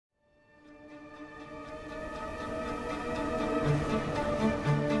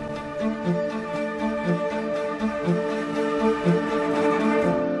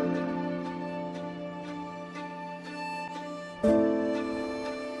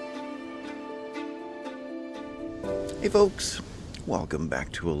Hey folks, welcome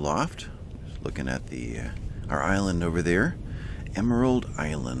back to Aloft. Just looking at our island over there, Emerald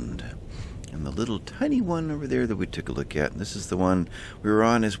Island, and the little tiny one over there that we took a look at. And this is the one we were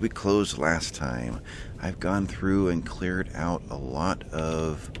on as we closed last time. I've gone through and cleared out a lot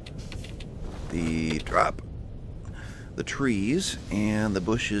of the trees and the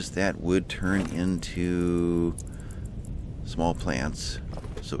bushes that would turn into small plants,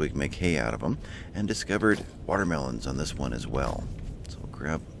 so we can make hay out of them, and discovered watermelons on this one as well. So we'll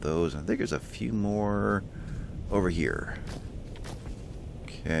grab those. I think there's a few more over here.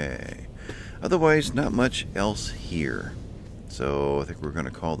 Okay. Otherwise, not much else here. So I think we're going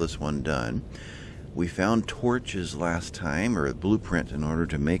to call this one done. We found torches last time, or a blueprint in order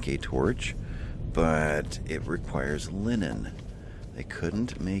to make a torch, but it requires linen. They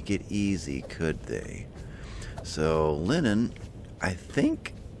couldn't make it easy, could they? So linen, I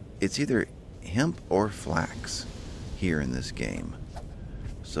think it's either hemp or flax here in this game.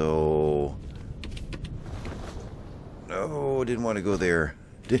 So, no, didn't want to go there.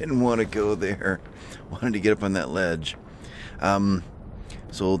 Didn't want to go there. Wanted to get up on that ledge.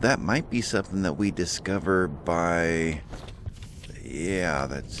 So that might be something that we discover by... Yeah,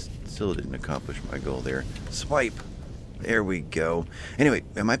 that still didn't accomplish my goal there. Swipe. There we go. Anyway,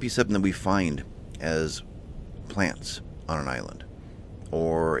 it might be something that we find as plants on an island.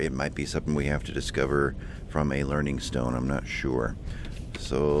 Or it might be something we have to discover from a learning stone. I'm not sure.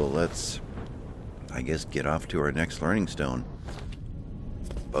 So let's, I guess, get off to our next learning stone.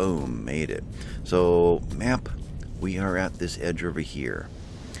 Boom, made it. So, map, we are at this edge over here.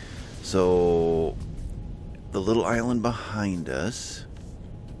 So, the little island behind us,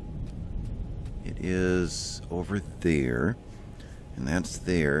 it is over there. And that's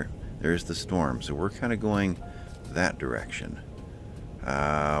there. There's the storm. So we're kind of going that direction.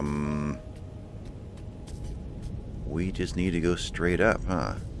 We just need to go straight up,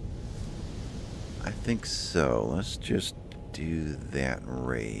 huh? I think so. Let's just do that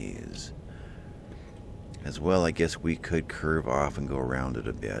raise. As well, I guess we could curve off and go around it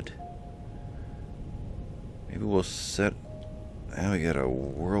a bit. Maybe we'll set... Now we got a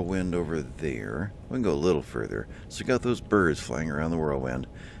whirlwind over there. We can go a little further. So we got those birds flying around the whirlwind.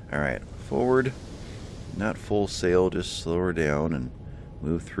 Alright, forward. Not full sail, just slow her down and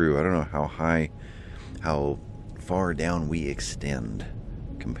move through. I don't know how far down we extend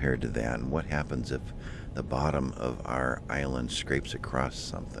compared to that, and what happens if the bottom of our island scrapes across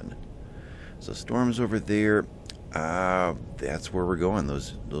something. So storm's over there. That's where we're going,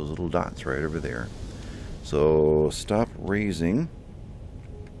 those little dots right over there. So stop raising.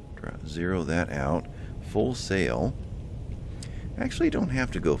 Zero that out. Full sail. Actually, don't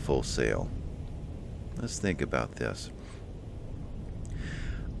have to go full sail. Let's think about this.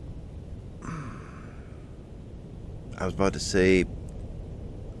 I was about to say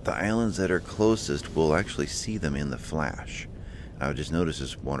the islands that are closest, we'll actually see them in the flash. I just noticed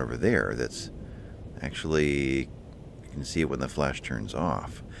there's one over there that's actually, you can see it when the flash turns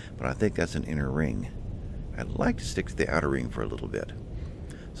off. But I think that's an inner ring. I'd like to stick to the outer ring for a little bit.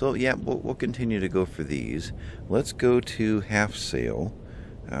 So yeah, we'll continue to go for these. Let's go to half sail.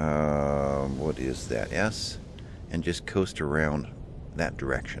 What is that? S, and just coast around that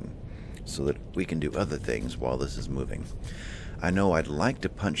direction so that we can do other things while this is moving. I know I'd like to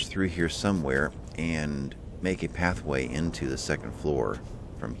punch through here somewhere and make a pathway into the second floor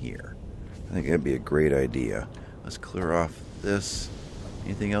from here. I think that'd be a great idea. Let's clear off this.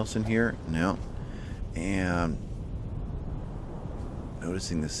 Anything else in here? No. And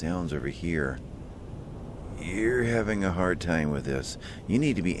noticing the sounds over here. You're having a hard time with this. You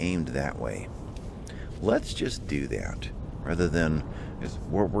need to be aimed that way. Let's just do that. Rather than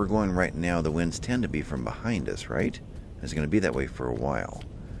where we're going right now, the winds tend to be from behind us, right? It's going to be that way for a while.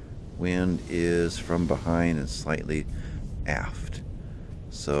 Wind is from behind and slightly aft.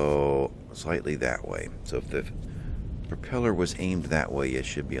 So slightly that way. So if the propeller was aimed that way, it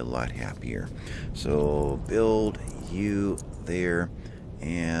should be a lot happier. So build you there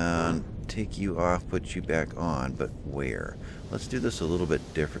and take you off, put you back on, but where? Let's do this a little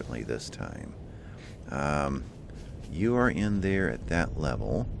bit differently this time. You are in there at that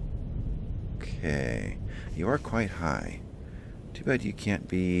level. Okay. You are quite high. Too bad you can't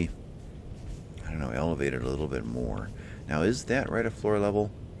be, I don't know, elevated a little bit more. Now, is that right at floor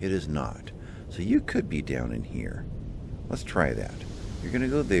level? It is not. So you could be down in here. Let's try that. You're going to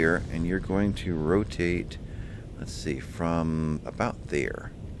go there, and you're going to rotate, let's see, from about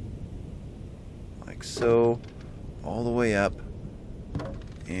there. Like so, all the way up,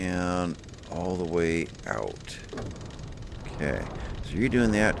 and all the way out. Okay, so you're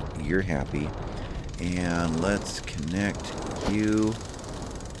doing that, you're happy. And let's connect you.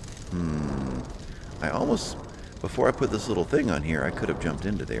 I almost, before I put this little thing on here, I could have jumped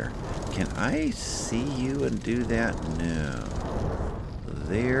into there. Can I see you and do that? No.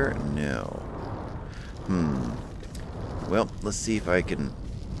 There? No. Well, let's see if I can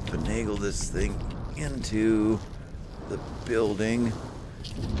finagle this thing into the building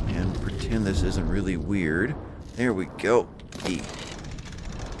and pretend this isn't really weird. There we go. E.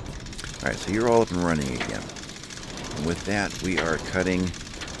 Alright, so you're all up and running again. And with that, we are cutting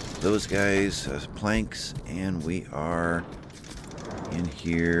those guys as planks, and we are in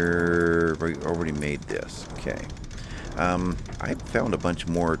here. We already made this. Okay. I found a bunch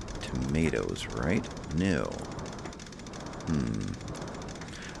more tomatoes, right? No.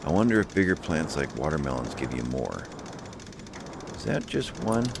 I wonder if bigger plants like watermelons give you more. Is that just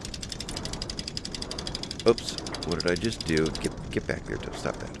one? Oops. What did I just do? Get back there.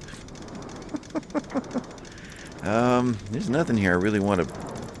 Stop that. There's nothing here. I really want to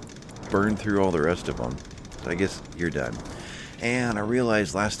burn through all the rest of them. So I guess you're done. And I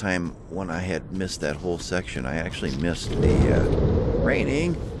realized last time when I had missed that whole section, I actually missed the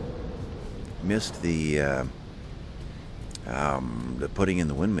raining. Missed the putting in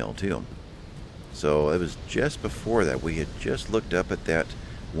the windmill too. So it was just before that. We had just looked up at that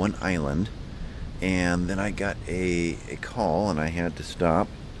one island, and then I got a call, and I had to stop.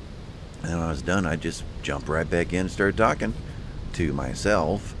 And when I was done, I just jumped right back in and started talking to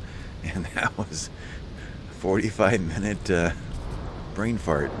myself. And that was a 45-minute brain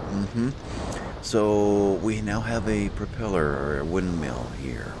fart. So we now have a propeller or a windmill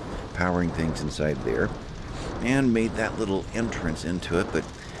here, powering things inside there. And made that little entrance into it, but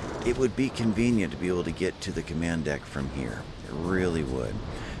it would be convenient to be able to get to the command deck from here. It really would.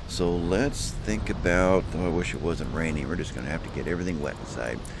 So let's think about, oh, I wish it wasn't raining. We're just going to have to get everything wet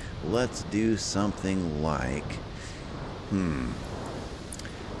inside. Let's do something like,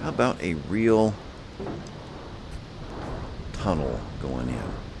 how about a real tunnel going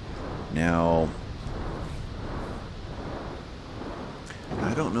in? Now,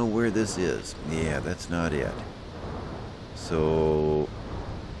 I don't know where this is. Yeah, that's not it. So,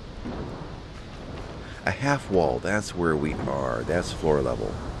 a half wall, that's where we are. That's floor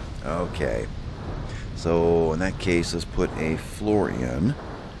level. Okay. So, in that case, let's put a floor in.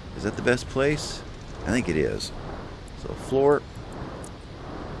 Is that the best place? I think it is. So, floor.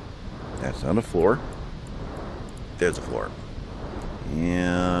 That's not a floor. There's a floor.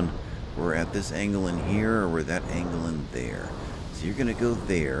 And we're at this angle in here, or we're that angle in there. So you're going to go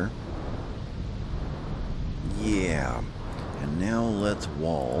there. Yeah. And now let's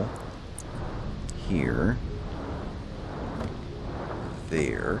wall here.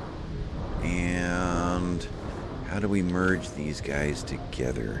 There. And how do we merge these guys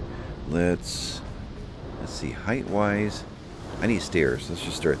together? Let's see, height-wise, I need stairs. Let's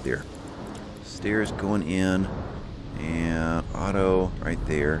just start there. Stairs going in, and auto right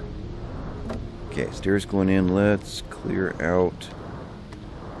there. Okay, stairs going in. Let's clear out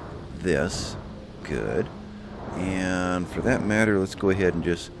this. Good. And for that matter, let's go ahead and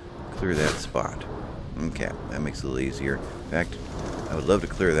just clear that spot. Okay, that makes it a little easier. In fact, I would love to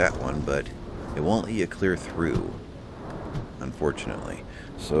clear that one, but it won't let you clear through, unfortunately.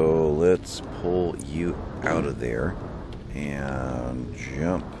 So let's pull you out of there and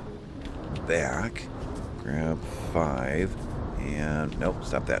jump back. Grab 5 and nope,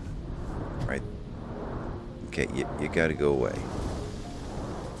 stop that. Right. Okay, you got to go away.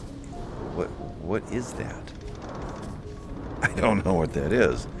 What is that? I don't know what that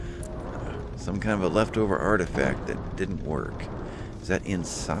is. Some kind of a leftover artifact that didn't work. Is that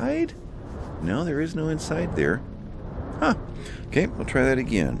inside? No, there is no inside there. Huh. Okay, we'll try that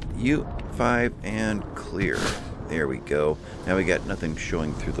again. U5 and clear. There we go. Now we got nothing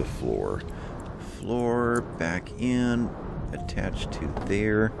showing through the floor. Floor back in, attached to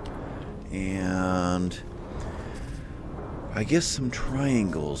there, and I guess some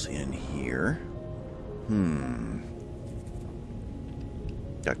triangles in here.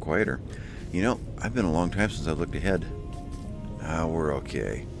 Got quieter. You know, I've been a long time since I looked ahead. We're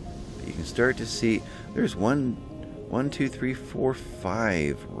okay. You can start to see there's 1, 2, 3, 4,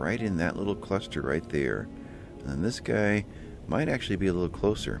 5 right in that little cluster right there. And this guy might actually be a little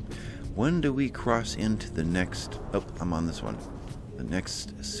closer. When do we cross into the next... Oh, I'm on this one. The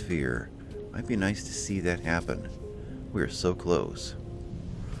next sphere. Might be nice to see that happen. We're so close.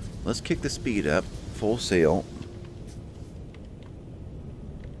 Let's kick the speed up. Full sail.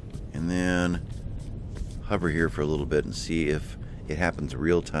 And then hover here for a little bit and see if it happens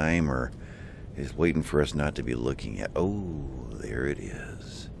real time or is waiting for us not to be looking at. Oh, there it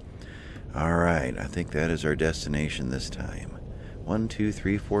is. Alright, I think that is our destination this time. 1, 2,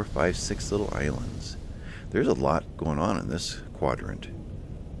 3, 4, 5, 6 little islands. There's a lot going on in this quadrant.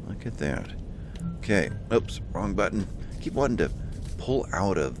 Look at that. Okay, oops, wrong button. Keep wanting to pull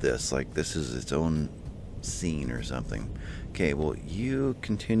out of this like this is its own scene or something. Okay, well, you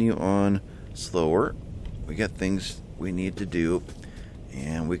continue on slower. We got things we need to do,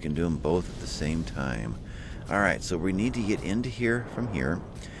 and we can do them both at the same time. Alright, so we need to get into here from here,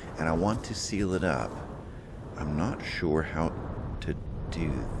 and I want to seal it up. I'm not sure how to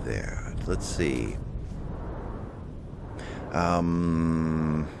do that. Let's see.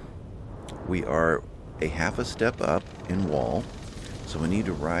 We are a half a step up in wall, so we need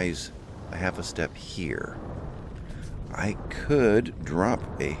to rise a half a step here. I could drop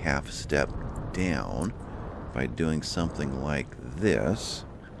a half step down by doing something like this,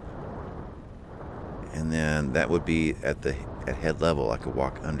 and then that would be at head level. I could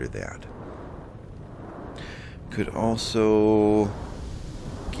walk under that. Could also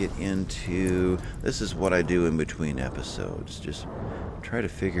get into, this is what I do in between episodes, just try to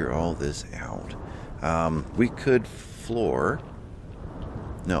figure all this out. We could flat,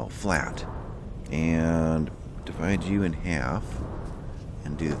 and divide you in half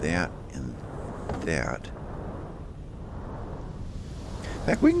and do that and that. In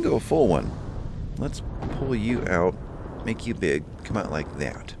fact, we can go a full one. Let's pull you out, make you big, come out like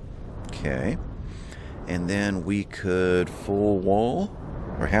that. Okay. And then we could full wall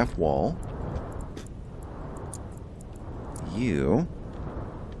or half wall you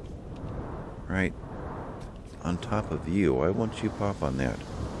right on top of you. Why won't you pop on that?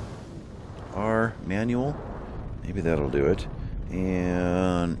 R manual, maybe that'll do it.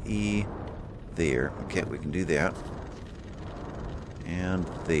 And E there. Okay, we can do that. And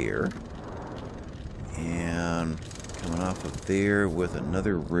there. And coming off of there with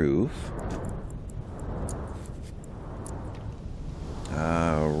another roof.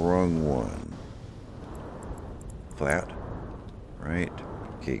 Wrong one. Flat. Right.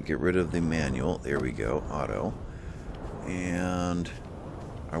 Okay, get rid of the manual. There we go. Auto. And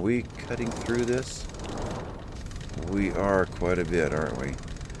are we cutting through this? We are quite a bit, aren't we?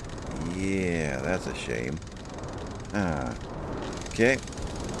 Yeah, that's a shame. Okay.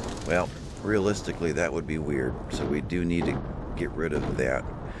 Well, realistically, that would be weird. So we do need to get rid of that.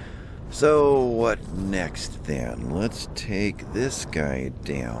 So what next then? Let's take this guy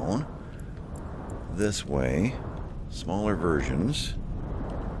down this way. Smaller versions.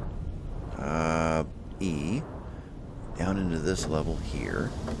 E. Down into this level here.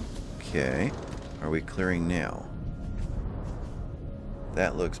 Okay. Are we clearing now?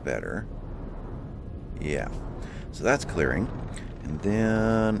 That looks better. Yeah. So that's clearing. And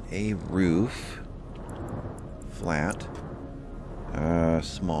then a roof. Flat.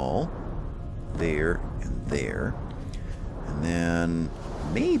 Small. There and there. And then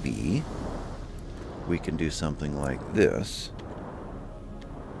maybe we can do something like this.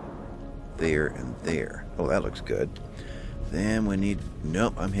 There and there. Oh, that looks good. Then we need...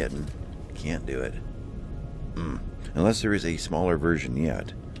 Nope, I'm hitting. Can't do it. Unless there is a smaller version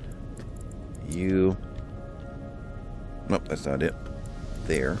yet. You... Nope, that's not it.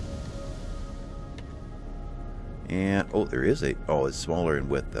 There. And... Oh, there is a... Oh, it's smaller in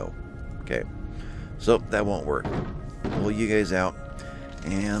width, though. Okay. So, that won't work. Pull you guys out.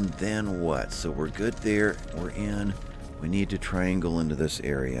 And then what? So, we're good there. We're in. We need to triangle into this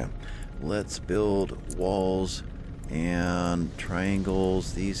area. Let's build walls and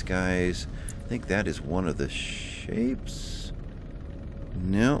triangles. These guys... I think that is one of the shapes.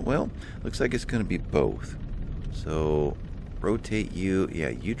 No, well, looks like it's going to be both. So, rotate you. Yeah,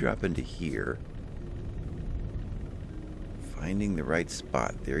 you drop into here. Finding the right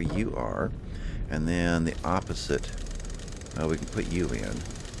spot. There you are. And then the opposite. Well, we can put you in.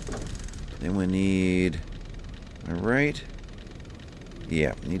 Then we need... All right.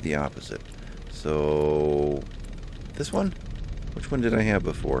 Yeah, we need the opposite. So, this one? Which one did I have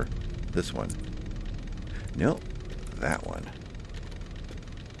before? This one. Nope, that one.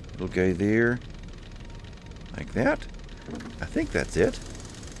 Little guy there. Like that. I think that's it.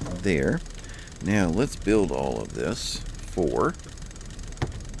 There. Now, let's build all of this. 4.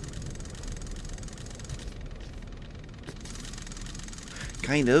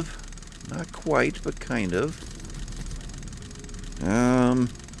 Kind of. Not quite, but kind of.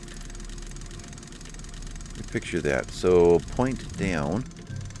 Picture that. So, point down.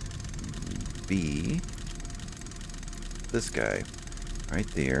 B. This guy. Right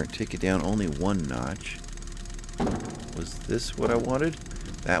there. Take it down only 1 notch. Was this what I wanted?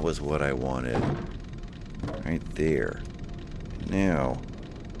 That was what I wanted. Right there. Now,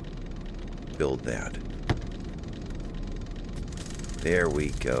 build that. There we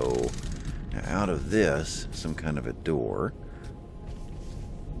go. Now out of this, some kind of a door.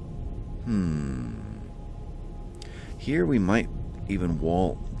 Here we might even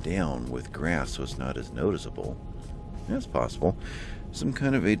wall down with grass so it's not as noticeable. That's possible. Some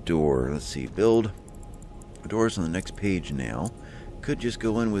kind of a door. Let's see. Build doors on the next page now. Could just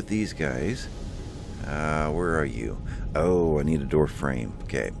go in with these guys. Where are you? Oh, I need a door frame.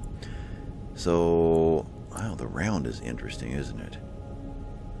 Okay. So, wow, the round is interesting, isn't it?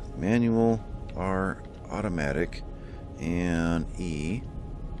 Manual, R, automatic, and E.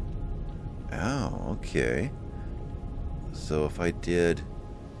 Oh, okay. So if I did...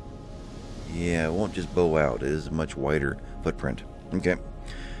 Yeah, it won't just bow out. It is a much wider footprint. Okay.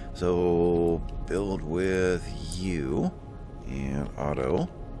 So, build with you. And auto.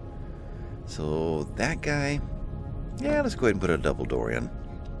 So, that guy... Yeah, let's go ahead and put a double door in.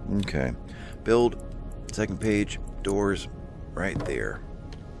 Okay. Build. Second page. Doors. Right there.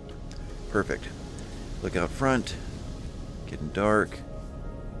 Perfect. Look out front. Getting dark.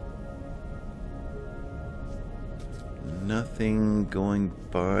 Nothing going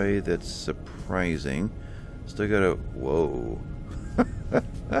by that's surprising. Still got a... Whoa.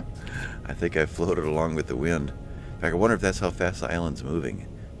 I think I floated along with the wind. In fact, I wonder if that's how fast the island's moving.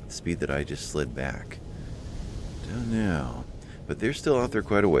 The speed that I just slid back. Don't know. But they're still out there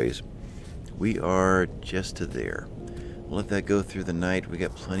quite a ways. We are just to there. We'll let that go through the night. We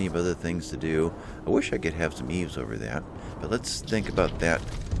got plenty of other things to do. I wish I could have some eaves over that. But let's think about that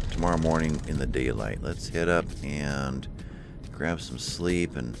tomorrow morning in the daylight. Let's head up and grab some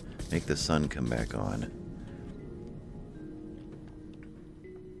sleep and make the sun come back on.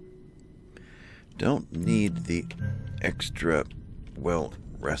 Don't need the extra well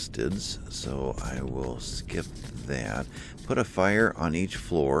resteds, so I will skip that. Put a fire on each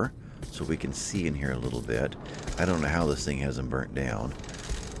floor so we can see in here a little bit. I don't know how this thing hasn't burnt down,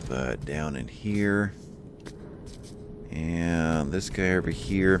 but down in here, and this guy over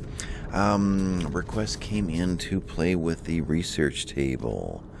here. Request came in to play with the research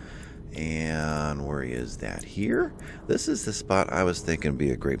table. And where is that? Here? This is the spot I was thinking would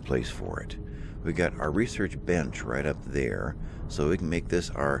be a great place for it. We got our research bench right up there, so we can make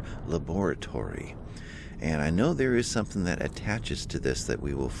this our laboratory. And I know there is something that attaches to this that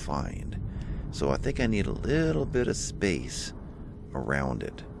we will find. So I think I need a little bit of space around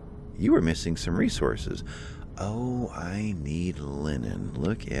it. You were missing some resources. Oh, I need linen.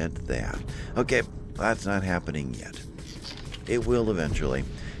 Look at that. Okay, that's not happening yet. It will eventually.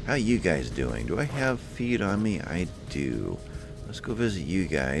 How you guys doing? Do I have feed on me? I do. Let's go visit you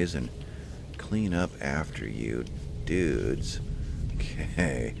guys and clean up after you dudes.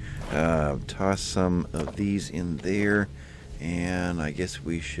 Okay. Toss some of these in there. And I guess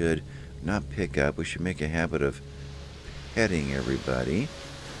we should not pick up. We should make a habit of petting everybody.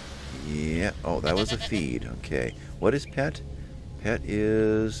 Yeah. Oh, that was a feed. Okay. What is pet? Pet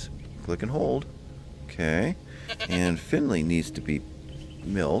is... Click and hold. Okay. And Finley needs to be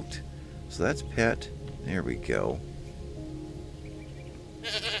milked. So that's pet. There we go.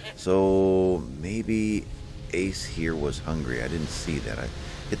 So maybe Ace here was hungry. I didn't see that. I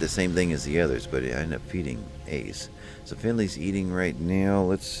hit the same thing as the others, but I ended up feeding Ace. So Finley's eating right now.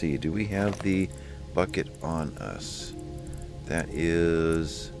 Let's see. Do we have the bucket on us? That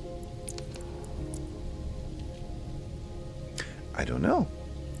is... I don't know.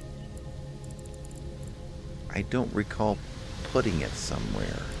 I don't recall putting it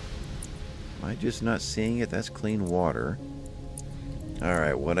somewhere. Am I just not seeing it? That's clean water.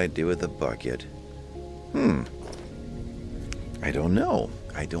 Alright, what'd I do with the bucket? I don't know.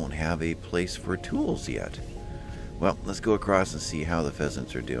 I don't have a place for tools yet. Well, let's go across and see how the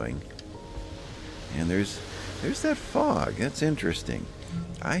pheasants are doing. And there's that fog. That's interesting.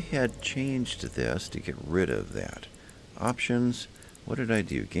 I had changed this to get rid of that. Options. What did I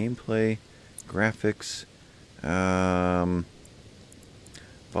do? Gameplay, graphics,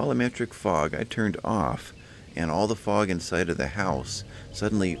 volumetric fog I turned off, and all the fog inside of the house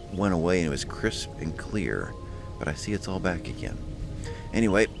suddenly went away and it was crisp and clear. But I see it's all back again.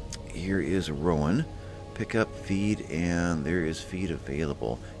 Anyway, here is Rowan. Pick up feed, and there is feed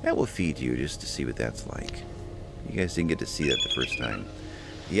available. Yeah, we'll feed you just to see what that's like. You guys didn't get to see that the first time.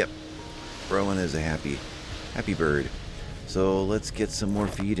 Yep, Rowan is a happy bird. So let's get some more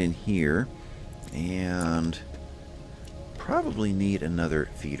feed in here, and probably need another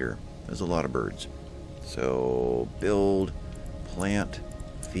feeder. There's a lot of birds. So build, plant,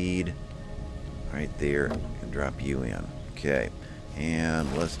 feed, right there, and drop you in. Okay,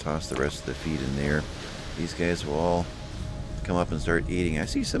 and let's toss the rest of the feed in there. These guys will all come up and start eating. I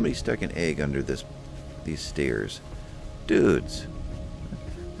see somebody stuck an egg under these stairs. Dudes.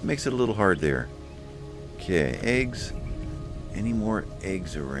 That makes it a little hard there. Okay, eggs. Any more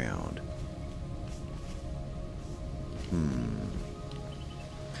eggs around?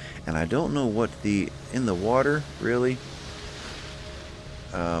 And I don't know what in the water, really.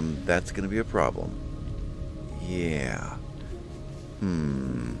 That's going to be a problem. Yeah.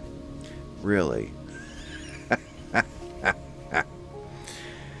 Really?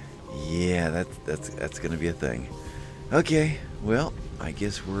 Yeah, that's going to be a thing. Okay, well, I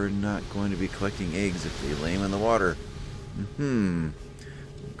guess we're not going to be collecting eggs if they lay 'em in the water.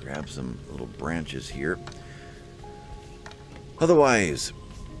 Grab some little branches here. Otherwise,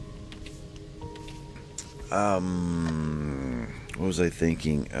 what was I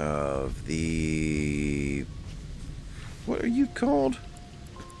thinking of? What are you called?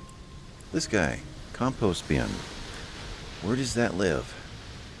 This guy. Compost bin. Where does that live?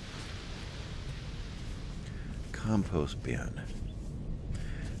 Compost bin.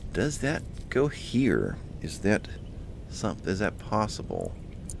 Does that go here? Is that possible?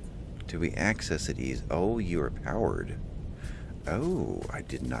 Do we access it easy? Oh, you are powered. Oh, I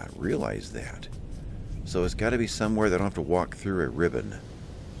did not realize that. So it's got to be somewhere that I don't have to walk through a ribbon.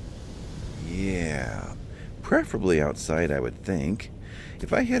 Yeah. Preferably outside, I would think.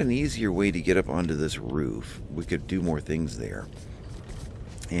 If I had an easier way to get up onto this roof, we could do more things there.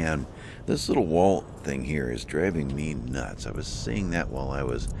 And this little wall thing here is driving me nuts. I was seeing that while I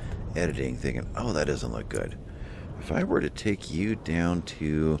was editing, thinking, oh, that doesn't look good. If I were to take you down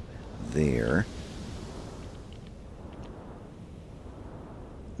to there,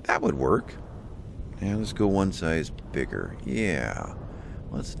 that would work. And let's go one size bigger. Yeah.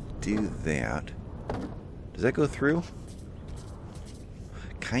 Let's do that. Does that go through?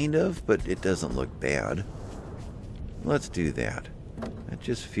 Kind of, but it doesn't look bad. Let's do that. That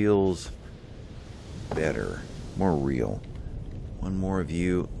just feels better. More real. One more of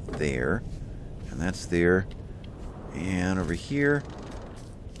you there. And that's there. And over here.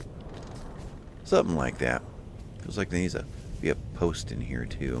 Something like that. Feels like there needs to be a post in here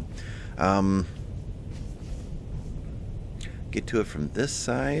too. Get to it from this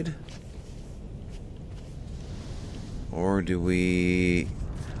side. Or do we...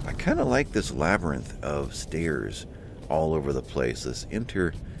 I kind of like this labyrinth of stairs all over the place. This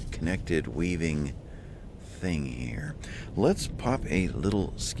interconnected weaving thing here. Let's pop a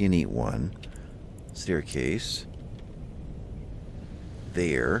little skinny one. Staircase.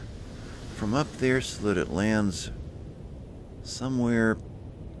 There. From up there so that it lands somewhere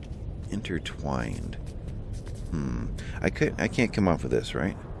intertwined. I can't come off of this,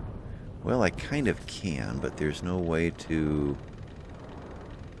 right? Well, I kind of can, but there's no way to...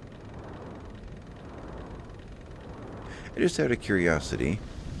 Just out of curiosity,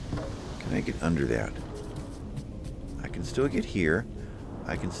 can I get under that? I can still get here.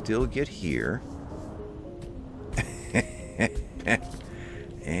 I can still get here.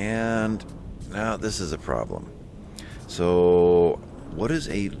 And now this is a problem. So, what is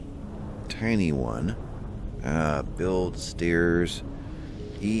a tiny one? Build stairs,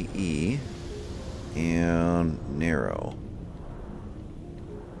 EE, and narrow.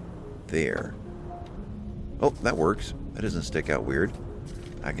 There. Oh, that works. That doesn't stick out weird.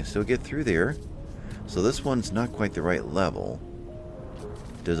 I can still get through there. So this one's not quite the right level.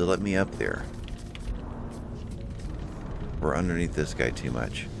 Does it let me up there? Or underneath this guy too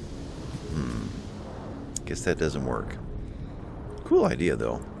much? Guess that doesn't work. Cool idea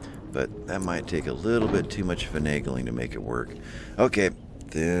though. But that might take a little bit too much finagling to make it work. Okay,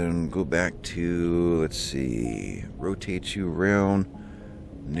 then go back to, let's see, rotate you around,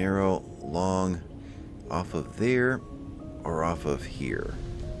 narrow, long, off of there, or off of here.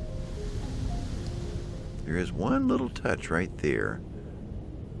 There is one little touch right there.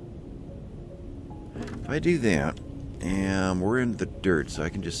 If I do that, and we're in the dirt, so I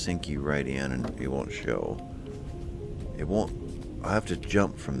can just sink you right in and it won't show. It won't, I'll have to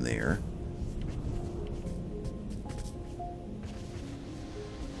jump from there.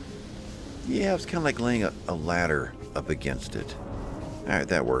 Yeah, it's kind of like laying a ladder up against it. Alright,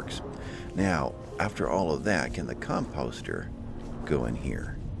 that works. Now, after all of that, can the composter go in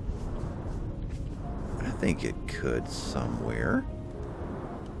here? I think it could somewhere.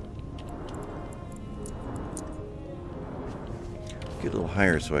 Get a little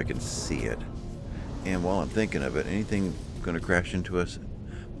higher so I can see it. And while I'm thinking of it, anything going to crash into us?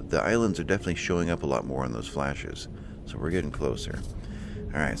 The islands are definitely showing up a lot more on those flashes. So we're getting closer.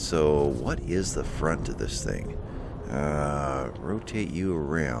 Alright, so what is the front of this thing? Rotate you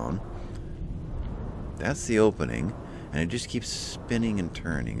around. That's the opening. and it just keeps spinning and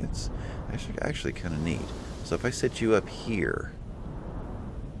turning. It's actually kind of neat. So if I set you up here,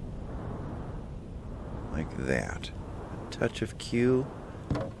 like that, a touch of Q,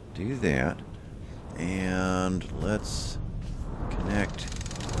 do that, and let's connect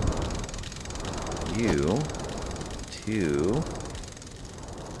you to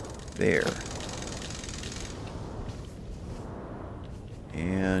there.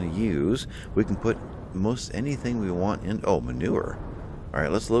 And use, we can put most anything we want in. Oh, manure.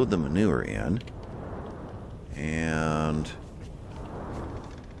 Alright, let's load the manure in. And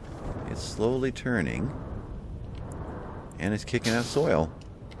it's slowly turning. And it's kicking out soil.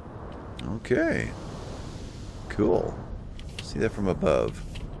 Okay. Cool. See that from above.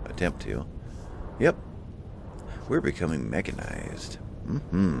 Attempt to. Yep. We're becoming mechanized.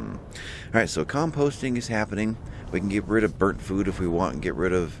 Alright, so composting is happening. We can get rid of burnt food if we want and get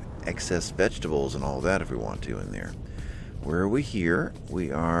rid of excess vegetables and all that if we want to in there. Where are we here?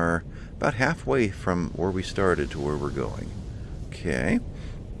 We are about halfway from where we started to where we're going. Okay.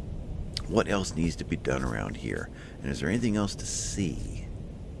 What else needs to be done around here? And is there anything else to see?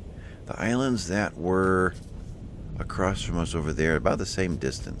 The islands that were across from us over there, about the same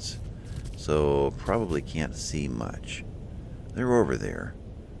distance. So probably can't see much. They're over there.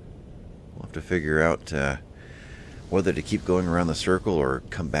 We'll have to figure out whether to keep going around the circle or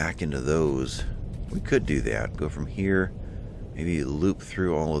come back into those. We could do that. Go from here, maybe loop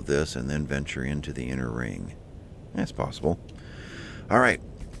through all of this, and then venture into the inner ring. That's possible. Alright.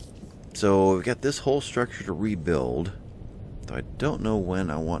 So we've got this whole structure to rebuild. Though I don't know when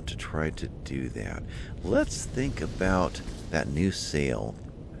I want to try to do that. Let's think about that new sail.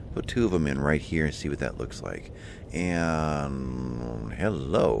 Put two of them in right here and see what that looks like. And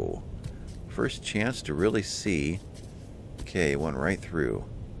hello. First chance to really see. Okay, it went right through.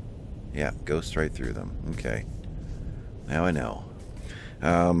 Yeah, ghost right through them. Okay. Now I know.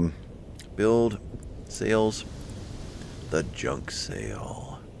 Build sails. The junk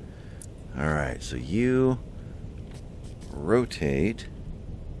sail. Alright, so you rotate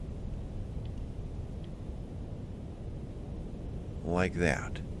like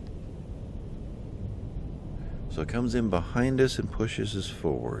that. So it comes in behind us and pushes us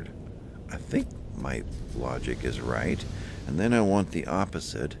forward. I think my logic is right. And then I want the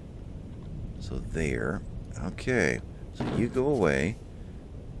opposite. So there. Okay. So you go away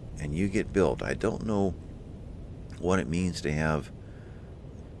and you get built. I don't know what it means to have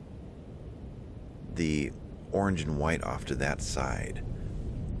the orange and white off to that side.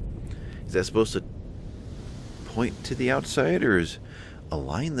 Is that supposed to point to the outside, or is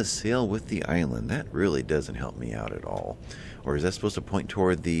align the sail with the island? That really doesn't help me out at all. Or is that supposed to point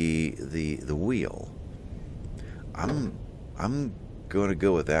toward the wheel? I'm going to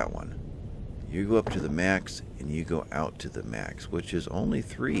go with that one. You go up to the max and you go out to the max, which is only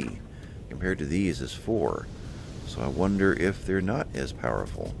 3 compared to these is 4. So I wonder if they're not as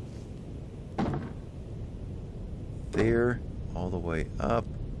powerful. There, all the way up.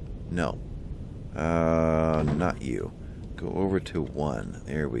 No. Not you. Go over to 1.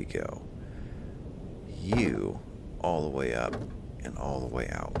 There we go. You, all the way up and all the way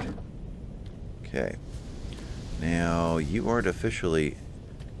out. Okay. Now, you aren't officially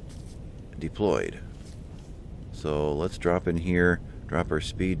deployed. So let's drop in here, drop our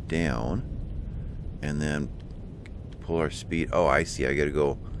speed down, and then pull our speed. Oh, I see. I got to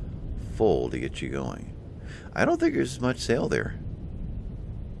go full to get you going. I don't think there's much sail there.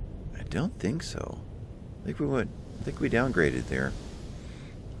 I don't think so. I think we downgraded there.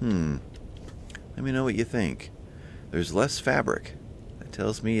 Let me know what you think. There's less fabric. That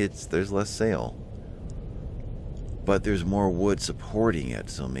tells me there's less sail. But there's more wood supporting it,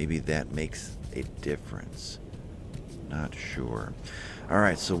 so maybe that makes a difference. Not sure.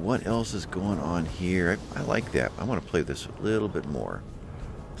 Alright, so what else is going on here? I like that. I want to play this a little bit more.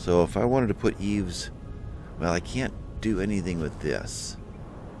 So if I wanted to put eaves... Well, I can't do anything with this.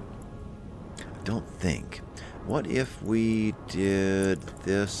 I don't think. What if we did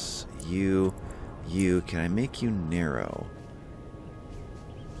this, you... Can I make you narrow?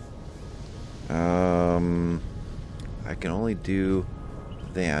 I can only do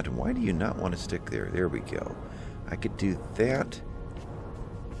that. Why do you not want to stick there? There we go. I could do that.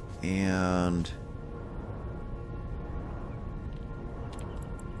 And...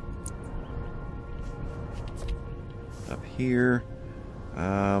 up here.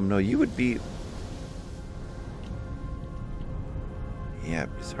 No, you would be... Yeah,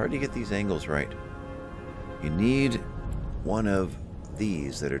 it's hard to get these angles right. You need one of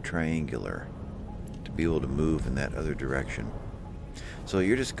these that are triangular to be able to move in that other direction. So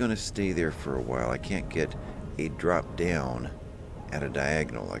you're just going to stay there for a while. I can't get a drop down at a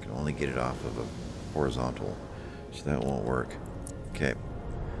diagonal. I can only get it off of a horizontal, so that won't work. Okay.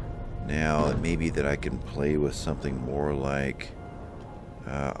 Now, it may be that I can play with something more like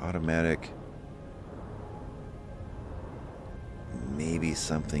automatic. Maybe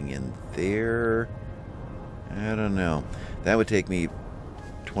something in there. I don't know. That would take me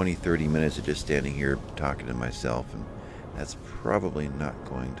 20-30 minutes of just standing here talking to myself, and that's probably not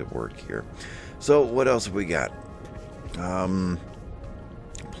going to work here. So what else have we got?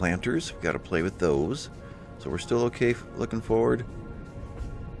 Planters. We've got to play with those. So we're still okay looking forward.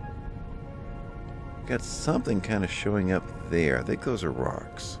 Got something kind of showing up there. I think those are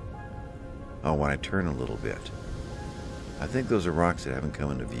rocks. Oh, when I turn a little bit. I think those are rocks that haven't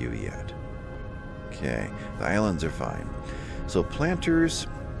come into view yet. Okay, the islands are fine. So planters,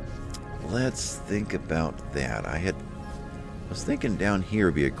 let's think about that. I was thinking down here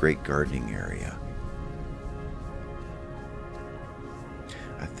would be a great gardening area.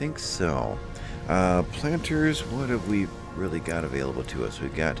 I think so. Planters, what have we really got available to us?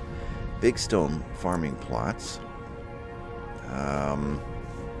 We've got big stone farming plots. Out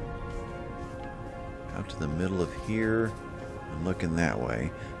to the middle of here and looking that way.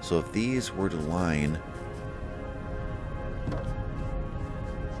 So if these were to line,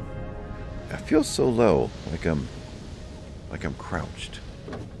 I feel so low, like I'm crouched.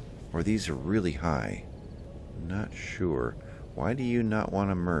 Or these are really high. Not sure. Why do you not want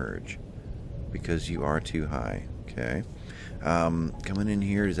to merge? Because you are too high. Okay. Coming in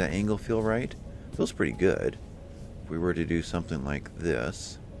here, does that angle feel right? Feels pretty good. If we were to do something like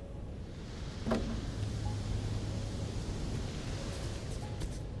this. I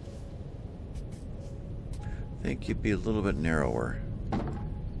think you'd be a little bit narrower.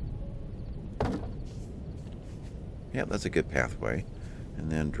 Yep, that's a good pathway.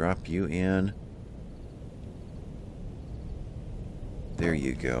 And then drop you in. There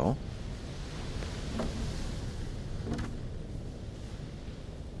you go.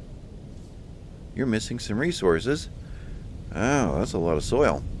 You're missing some resources. Oh, that's a lot of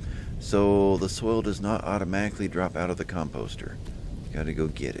soil. So the soil does not automatically drop out of the composter. You got to go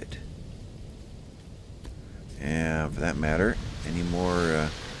get it. And for that matter, any more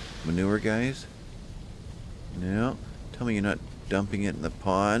manure, guys? No. Tell me you're not dumping it in the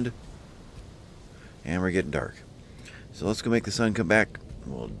pond. And we're getting dark. So let's go make the sun come back.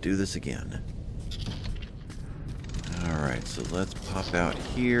 We'll do this again. Alright, so let's pop out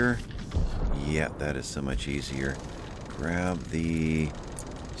here. Yeah, that is so much easier. Grab the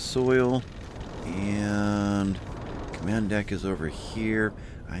soil. And command deck is over here.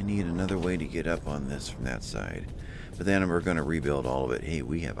 I need another way to get up on this from that side. But then we're going to rebuild all of it. Hey,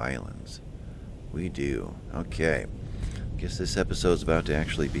 we have islands. We do. Okay. Guess this episode's about to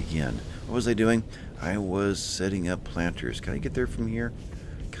actually begin. What was I doing? I was setting up planters. Can I get there from here?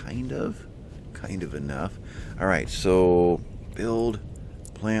 Kind of. Kind of enough. Alright, so build,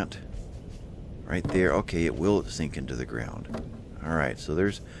 plant, right there. Okay, it will sink into the ground. Alright, so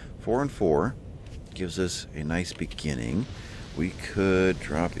there's 4 and 4. Gives us a nice beginning. We could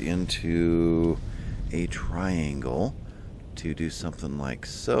drop into a triangle to do something like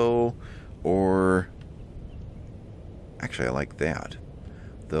so, or actually I like that,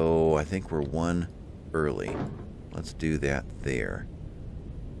 though I think we're 1 early. Let's do that there.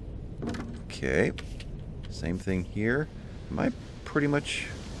 Okay, same thing here. Am I pretty much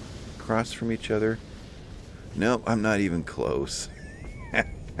across from each other? Nope, I'm not even close.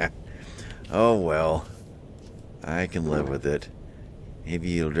 Oh well, I can live with it.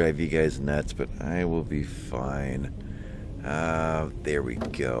 Maybe it'll drive you guys nuts, but I will be fine. There we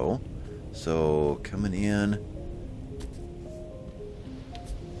go. So, coming in.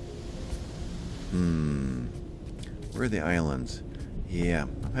 Where are the islands? Yeah,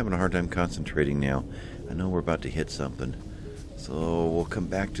 I'm having a hard time concentrating now. I know we're about to hit something. So, we'll come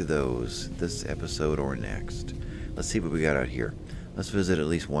back to those this episode or next. Let's see what we got out here. Let's visit at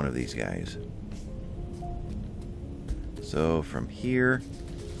least one of these guys. So from here,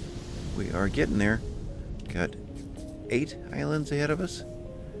 we are getting there. Got 8 islands ahead of us.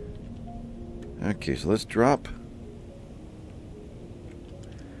 Okay, so let's drop.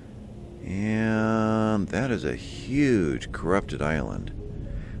 And that is a huge corrupted island.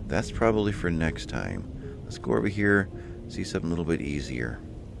 That's probably for next time. Let's go over here, see something a little bit easier.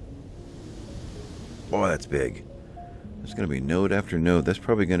 Oh, that's big. There's going to be node after node. That's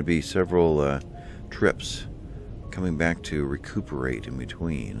probably going to be several trips coming back to recuperate in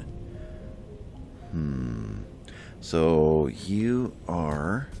between. So you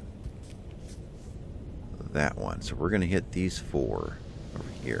are that one. So we're going to hit these 4 over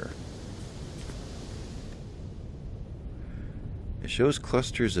here. shows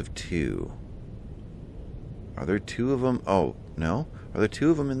clusters of 2. Are there 2 of them? Oh, no. Are there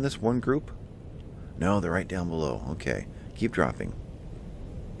 2 of them in this one group? No, they're right down below. Okay. Keep dropping.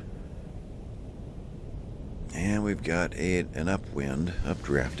 And we've got an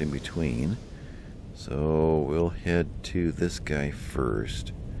updraft in between. So we'll head to this guy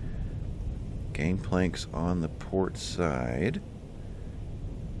first. Gangplank's on the port side.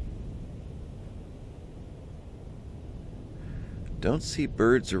 Don't see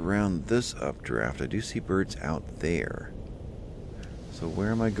birds around this updraft. I do see birds out there. So where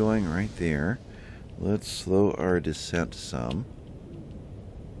am I going? Right there. Let's slow our descent some.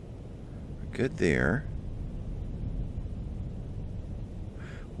 We're good there.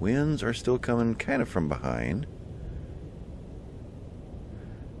 Winds are still coming kind of from behind.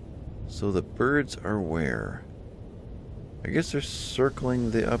 So the birds are where? I guess they're circling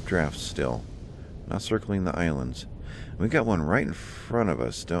the updraft still. Not circling the islands. We got one right in front of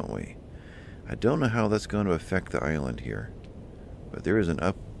us, don't we? I don't know how that's going to affect the island here. But there is an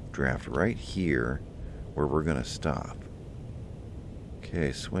updraft right here where we're going to stop.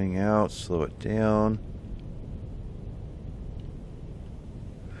 Okay, swing out, slow it down.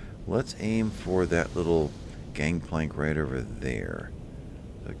 Let's aim for that little gangplank right over there.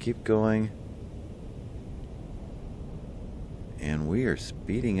 So keep going. And we are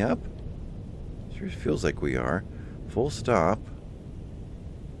speeding up. Sure feels like we are. Full stop.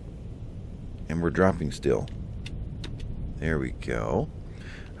 And we're dropping still. There we go.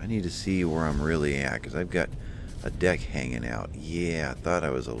 I need to see where I'm really at, because I've got a deck hanging out. Yeah, I thought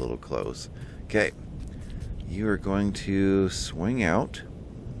I was a little close. Okay. You are going to swing out.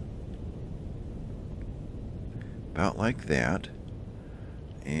 About like that.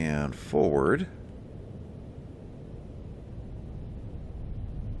 And forward.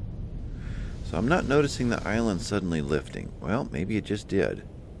 So I'm not noticing the island suddenly lifting. Well, maybe it just did.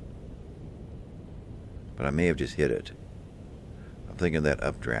 But I may have just hit it. I'm thinking of that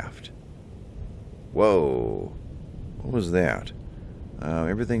updraft. Whoa. What was that?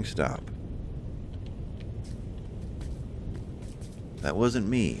 Everything stop. That wasn't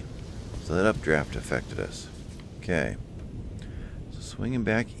me. So that updraft affected us. Okay. So swinging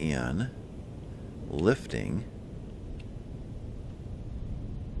back in. Lifting.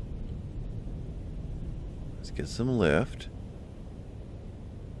 Let's get some lift.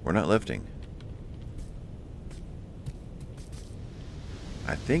 We're not lifting.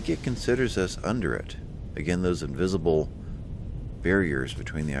 I think it considers us under it. Again, those invisible barriers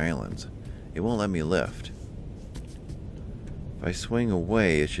between the islands. It won't let me lift. If I swing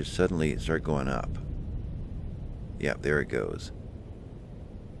away, it should suddenly start going up. Yep, there it goes.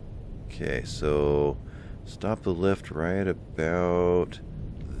 Okay, so stop the lift right about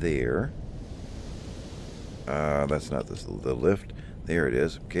there. That's not the lift. There it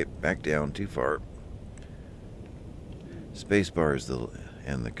is. Okay, back down too far. Spacebar is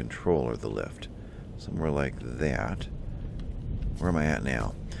and the control are the lift. Somewhere like that. Where am I at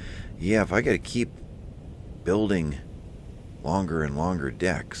now? Yeah, if I got to keep building longer and longer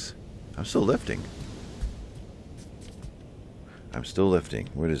decks. I'm still lifting. I'm still lifting.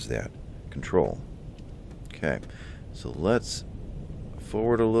 What is that? Control. Okay. So let's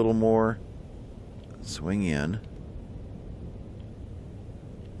forward a little more. Swing in.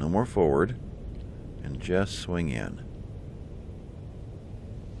 No more forward. And just swing in.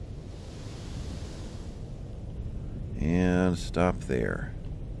 And stop there.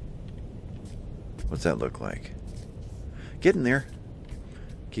 What's that look like? Getting there.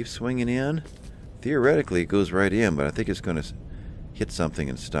 Keep swinging in. Theoretically, it goes right in, but I think it's going to hit something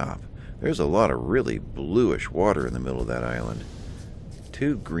and stop. There's a lot of really bluish water in the middle of that island.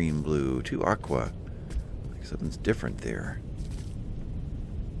 Too green-blue, too aqua. Like something's different there.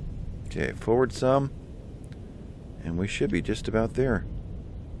 Okay, forward some. And we should be just about there.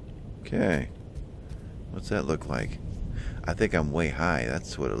 Okay. What's that look like? I think I'm way high.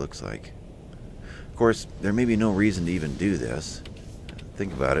 That's what it looks like. Of course, there may be no reason to even do this.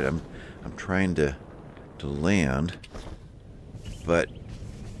 Think about it. I'm trying to land, but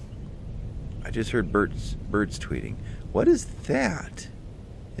I just heard birds tweeting. What is that?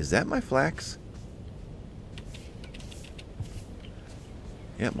 Is that my Flax?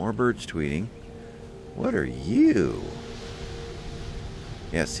 Yeah, more birds tweeting. What are you?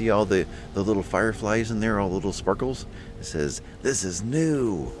 Yeah, see all the little fireflies in there, all the little sparkles? It says, this is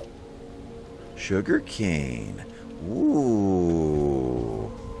new. Sugar cane.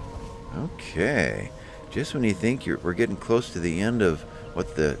 Ooh. Okay. Just when you think we're getting close to the end of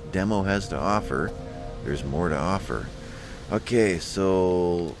what the demo has to offer, there's more to offer. Okay,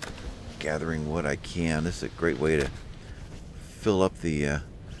 so gathering what I can. This is a great way to fill up the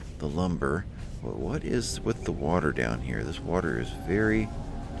lumber. What is with the water down here? This water is very,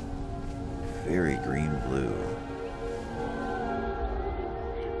 very green-blue.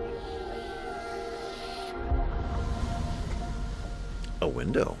 A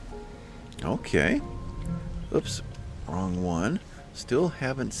window. Okay. Oops. Wrong one. Still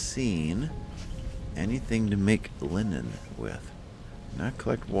haven't seen anything to make linen with. Not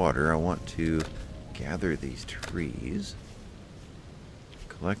collect water. I want to gather these trees.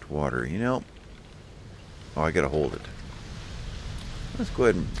 Collect water. You know. Oh, I gotta hold it. Let's go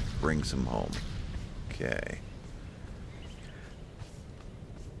ahead and bring some home. Okay.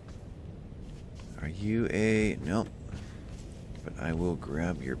 Are you a... Nope. But I will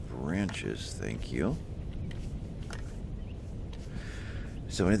grab your branches, thank you.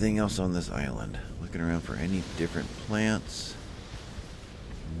 So anything else on this island? Looking around for any different plants.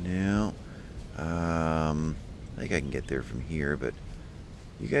 No. I think I can get there from here, but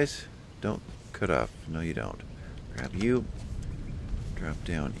you guys don't cut off. No, you don't. Grab you. Drop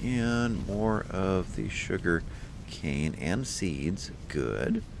down in. More of the sugar cane and seeds.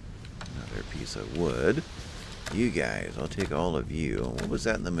 Good. Another piece of wood. You guys, I'll take all of you. What was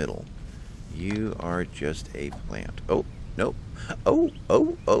that in the middle? You are just a plant. Oh, nope.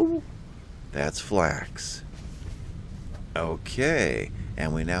 Oh. That's flax. Okay.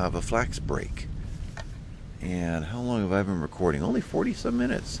 And we now have a flax break. And how long have I been recording? Only 40-some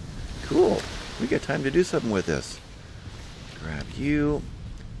minutes. Cool. We got time to do something with this. Grab you.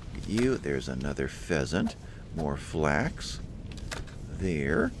 You. There's another pheasant. More flax.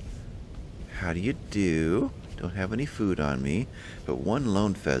 There. How do you do? Don't have any food on me, but one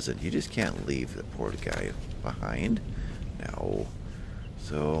lone pheasant. You just can't leave the poor guy behind. No.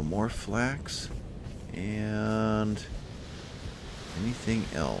 So more flax and anything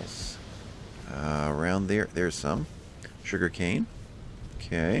else around there. There's some sugar cane.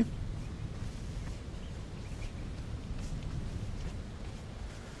 Okay.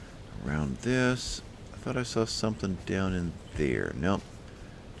 Around this, I thought I saw something down in there. Nope.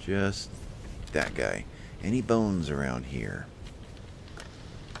 Just that guy. Any bones around here?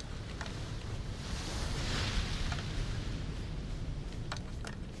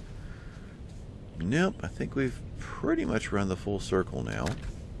 Nope, I think we've pretty much run the full circle now.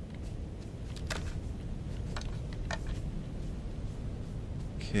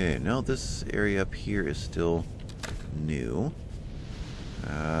 Okay, now this area up here is still new.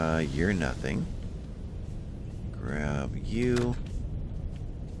 You're nothing. Grab you.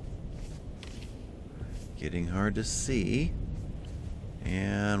 Getting hard to see.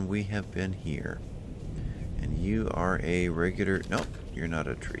 And we have been here. And you are a regular... Nope, you're not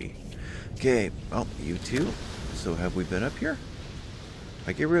a tree. Okay, well, you too. So have we been up here? If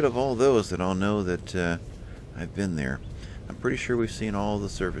I get rid of all those, then I'll know that I've been there. I'm pretty sure we've seen all the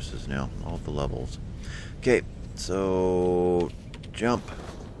surfaces now, all the levels. Okay, so jump.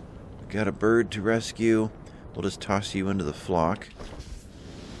 Got a bird to rescue. We'll just toss you into the flock.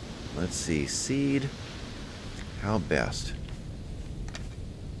 Let's see, seed. How best?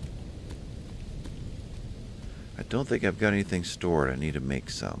 I don't think I've got anything stored. I need to make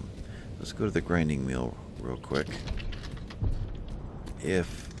some. Let's go to the grinding mill real quick.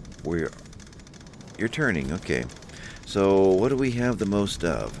 If we're... You're turning, okay. So what do we have the most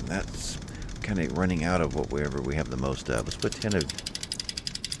of? And that's kind of running out of whatever we have the most of. Let's put 10 of...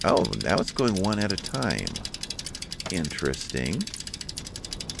 Oh, now it's going one at a time. Interesting.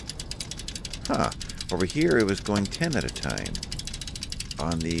 Huh. Over here it was going 10 at a time.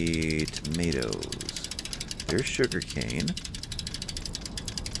 On the tomatoes. There's sugar cane.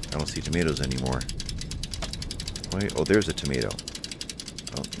 I don't see tomatoes anymore. Wait, oh, there's a tomato.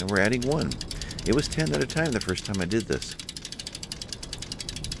 Oh, and we're adding one. It was 10 at a time the first time I did this.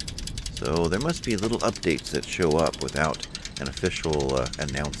 So there must be little updates that show up without an official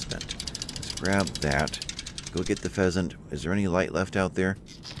announcement. Let's grab that. Go get the pheasant. Is there any light left out there?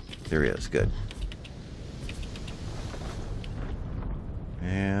 There is. Good.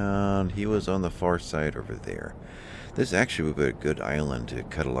 And he was on the far side over there. This actually would be a good island to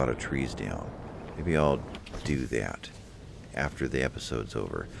cut a lot of trees down. Maybe I'll do that after the episode's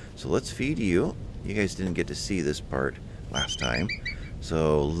over. So let's feed you. You guys didn't get to see this part last time.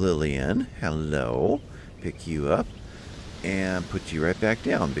 So Lillian, hello. Pick you up and put you right back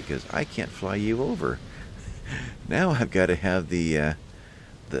down because I can't fly you over. Now I've got to have the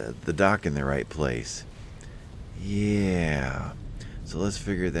dock in the right place. Yeah. So let's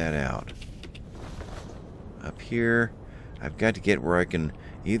figure that out. Up here, I've got to get where I can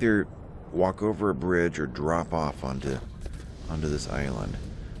either walk over a bridge or drop off onto this island.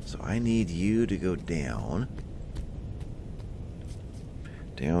 So I need you to go down.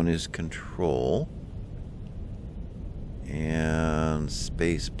 Down is control. And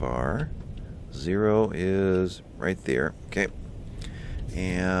space bar. 0 is right there. Okay.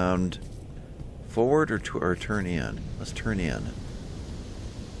 And forward or turn in? Let's turn in.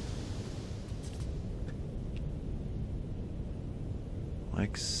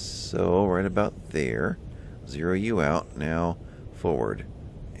 Like so, right about there. 0 you out. Now forward.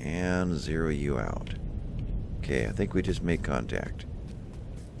 And 0 you out. Okay, I think we just made contact.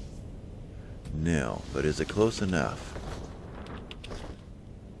 No, but is it close enough?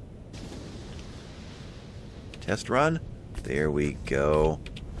 Test run? There we go.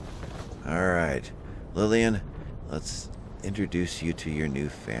 Alright, Lillian, let's introduce you to your new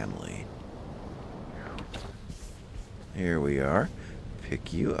family. Here we are.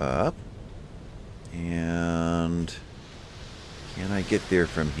 Pick you up. And can I get there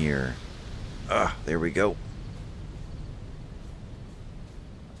from here? Ah, there we go.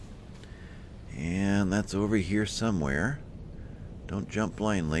 And that's over here somewhere. Don't jump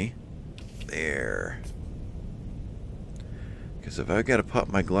blindly. There. Because if I've got to pop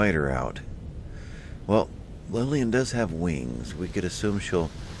my glider out... Well, Lillian does have wings. We could assume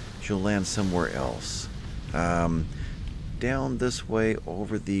she'll land somewhere else. Down this way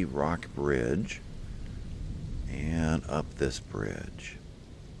over the rock bridge. And up this bridge.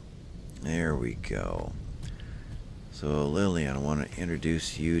 There we go. So Lillian, I want to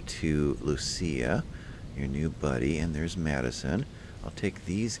introduce you to Lucia, your new buddy. And there's Madison. I'll take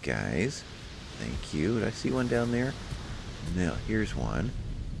these guys. Thank you. Did I see one down there? No, here's one.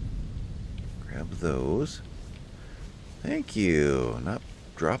 Grab those. Thank you. Not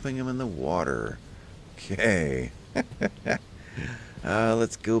dropping them in the water. Okay.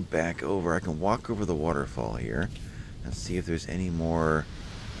 Let's go back over. I can walk over the waterfall here and see if there's any more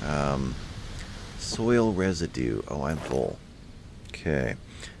soil residue. Oh, I'm full. Okay.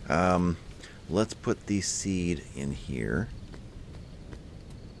 Let's put the seed in here.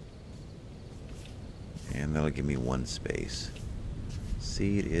 And that'll give me one space.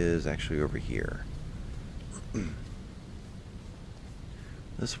 Seed is actually over here.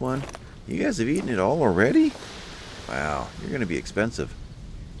 This one. You guys have eaten it all already? Wow, you're going to be expensive.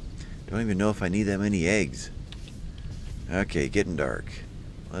 Don't even know if I need that many eggs. Okay, getting dark.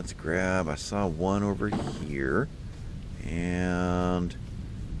 Let's grab... I saw one over here. And...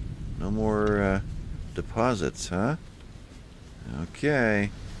 no more deposits, huh?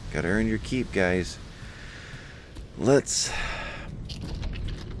 Okay. Gotta earn your keep, guys. Let's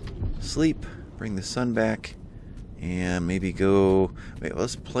sleep, bring the sun back, and maybe go... Wait,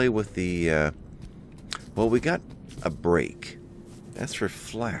 let's play with the... well, we got a break. That's for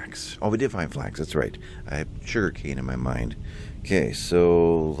Flax. Oh, we did find Flax, that's right. I have sugarcane in my mind. Okay,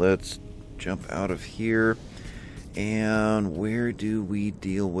 so let's jump out of here. And where do we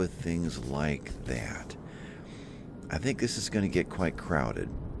deal with things like that? I think this is going to get quite crowded.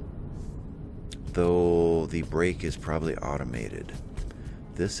 Though the break is probably automated.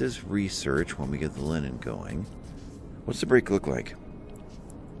 This is research when we get the linen going. What's the break look like?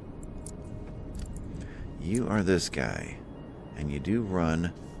 You are this guy. And you do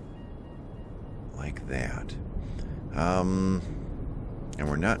run like that. And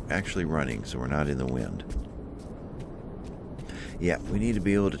we're not actually running, so we're not in the wind. Yeah, we need to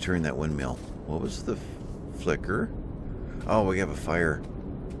be able to turn that windmill. What was the flicker? Oh, we have a fire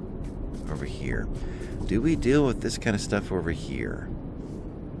over here. Do we deal with this kind of stuff over here?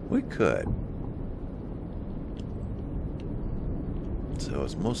 We could. So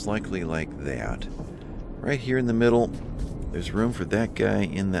it's most likely like that. Right here in the middle, there's room for that guy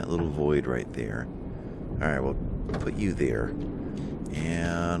in that little void right there. Alright, we'll put you there.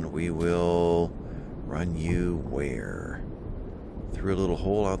 And we will run you where? Through a little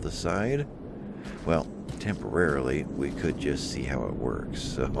hole out the side? Well, temporarily, we could just see how it works.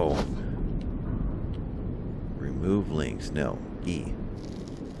 So, remove links. No, E.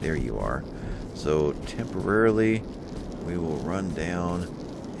 There you are. So, temporarily, we will run down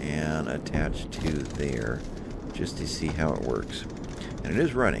and attach to there just to see how it works. And it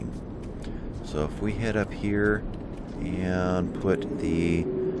is running. So, if we head up here and put the,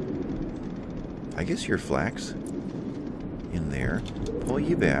 I guess your Flax in there, pull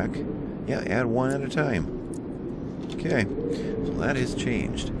you back. Yeah, add one at a time. Okay, so that has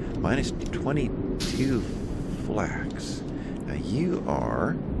changed. Minus 22 Flax. Now you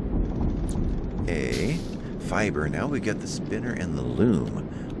are a fiber. Now we got the spinner and the loom.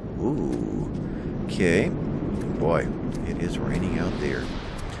 Ooh. Okay. Boy, it is raining out there.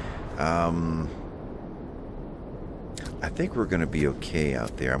 I think we're going to be okay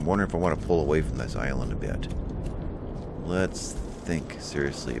out there. I'm wondering if I want to pull away from this island a bit. Let's think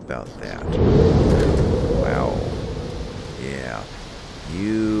seriously about that. Wow. Yeah.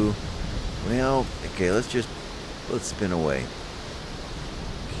 Well, okay, let's spin away.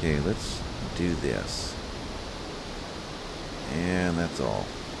 Okay, let's do this. And that's all.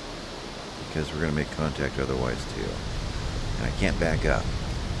 Because we're going to make contact otherwise too. And I can't back up.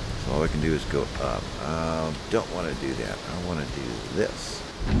 So all I can do is go up. Don't want to do that. I want to do this.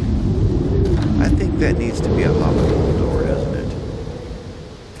 I think that needs to be a hoppable door, doesn't it?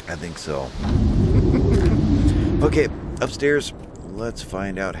 I think so. Okay, upstairs. Let's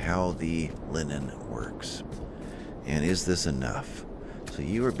find out how the linen works. And is this enough? So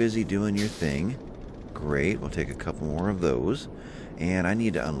you are busy doing your thing. Great. We'll take a couple more of those. And I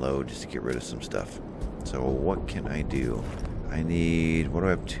need to unload just to get rid of some stuff. So what can I do? I need... What do I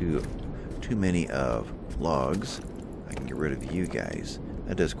have? Too many of? Logs. I can get rid of you guys.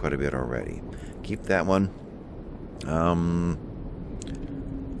 That does quite a bit already. Keep that one.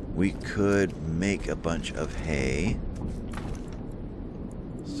 We could make a bunch of hay.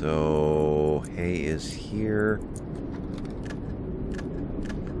 So hay is here.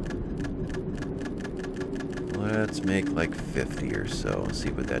 Let's make like 50 or so and see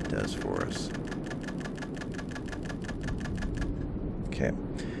what that does for us. Okay.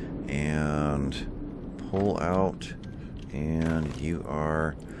 And pull out. And you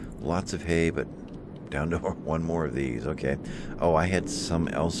are lots of hay, but down to one more of these. Okay. Oh, I had some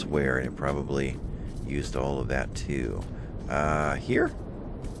elsewhere, and it probably used all of that too. Here?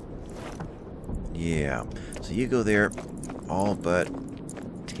 Yeah. So you go there. All but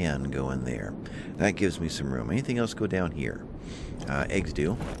 10 go in there. That gives me some room. Anything else go down here? Eggs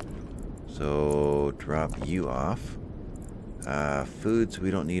do. So drop you off. Foods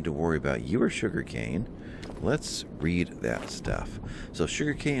we don't need to worry about. You are sugarcane. Let's read that stuff. So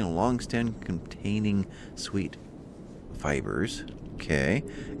sugarcane, long stem containing sweet fibers. Okay.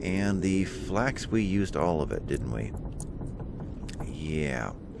 And the flax, we used all of it, didn't we?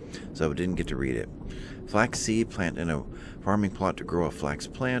 Yeah. So we didn't get to read it. Flax seed, plant in a farming plot to grow a flax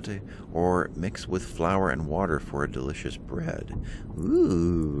plant, or mix with flour and water for a delicious bread.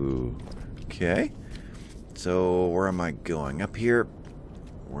 Ooh. Okay. So where am I going? Up here.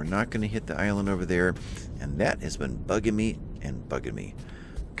 We're not going to hit the island over there. And that has been bugging me and bugging me.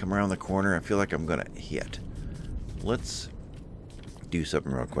 Come around the corner. I feel like I'm going to hit. Let's do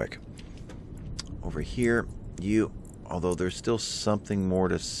something real quick. Over here, although there's still something more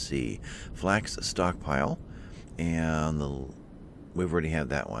to see. Flax stockpile. And we've already had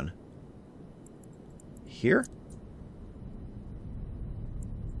that one. Here?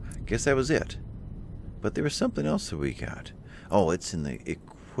 Guess that was it. But there was something else that we got. Oh, it's in the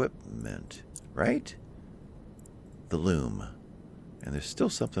equipment, right? The loom. And there's still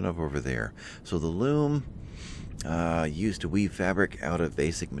something up over there. So the loom used to weave fabric out of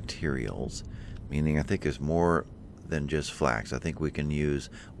basic materials. Meaning I think there's more than just flax. I think we can use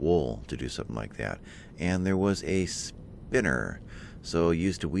wool to do something like that. And there was a spinner. So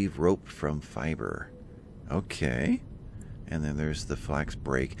used to weave rope from fiber. Okay. And then there's the flax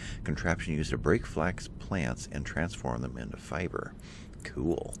break. Contraption used to break flax plants and transform them into fiber.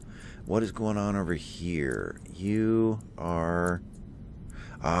 Cool. What is going on over here? You are...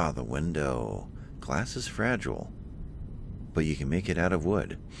 Ah, the window. Glass is fragile. But you can make it out of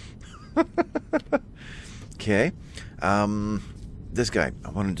wood. Okay. This guy. I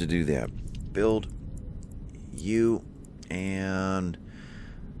wanted to do that. Build you and...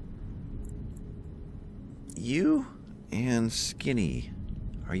 You and skinny.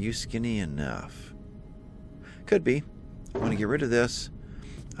 Are you skinny enough? Could be. I want to get rid of this.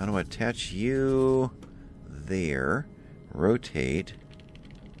 I want to attach you there. Rotate.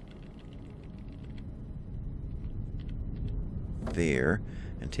 There.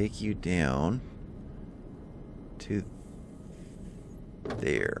 And take you down to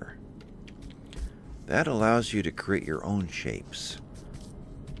there. That allows you to create your own shapes.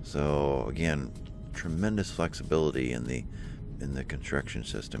 So again, tremendous flexibility in the construction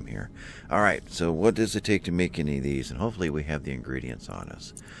system here. All right, so what does it take to make any of these? And hopefully we have the ingredients on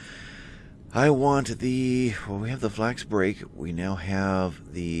us. I want we have the flax break. We now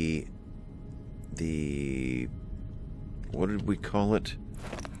have the what did we call it?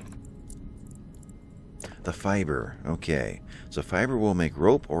 The fiber. Okay. So fiber will make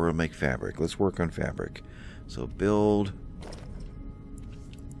rope or it'll make fabric. Let's work on fabric. So build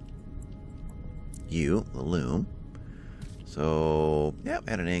the loom. So, yeah,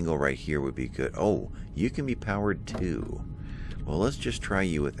 at an angle right here would be good. Oh, you can be powered too. Well, let's just try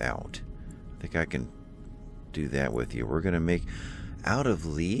you without. I think I can do that with you. We're going to make out of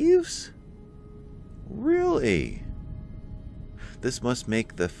leaves? Really? This must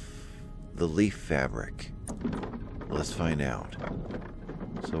make the leaf fabric. Let's find out.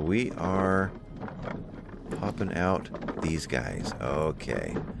 So we are popping out these guys.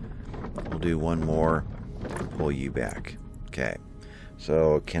 Okay. We'll do one more to pull you back. Okay.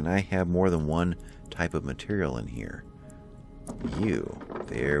 So can I have more than one type of material in here? You.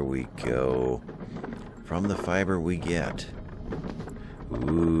 There we go. From the fiber we get.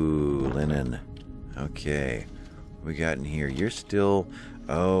 Ooh, linen. Okay. What we got in here? You're still...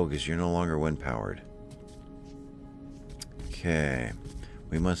 Oh, because you're no longer wind powered. Okay.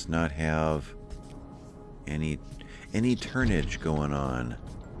 We must not have any turnage going on.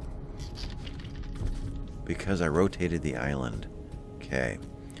 Because I rotated the island. Okay.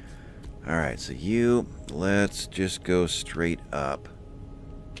 Alright, so you... Let's just go straight up.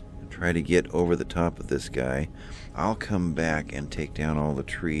 Try to get over the top of this guy. I'll come back and take down all the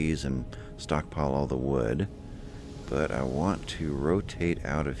trees and stockpile all the wood. But I want to rotate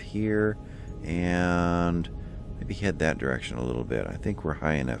out of here and maybe head that direction a little bit. I think we're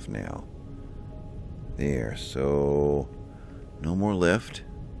high enough now. There, so no more lift.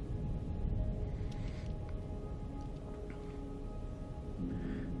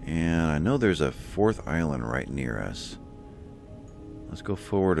 And I know there's a fourth island right near us. Let's go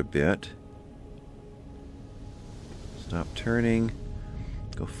forward a bit. Stop turning.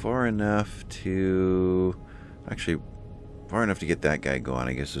 Go far enough to... Actually, far enough to get that guy going,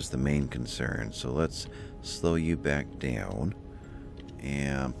 I guess, is the main concern. So let's slow you back down.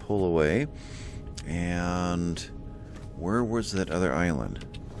 And pull away. And... where was that other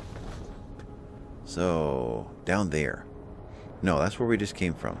island? So, down there. No, that's where we just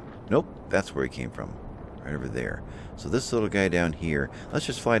came from. Nope, that's where we came from. Right over there. So this little guy down here, let's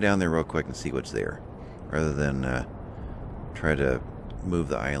just fly down there real quick and see what's there. Rather than try to move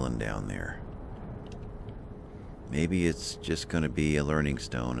the island down there. Maybe it's just going to be a learning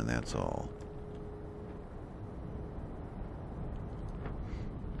stone and that's all.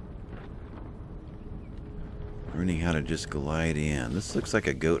 Learning how to just glide in. This looks like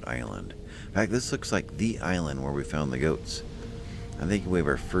a goat island. In fact, this looks like the island where we found the goats. I think we have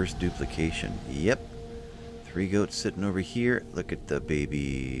our first duplication. Yep. 3 goats sitting over here. Look at the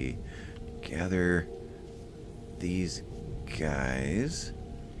baby. Gather these guys.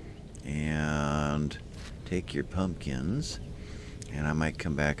 And take your pumpkins. And I might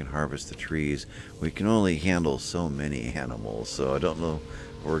come back and harvest the trees. We can only handle so many animals. So I don't know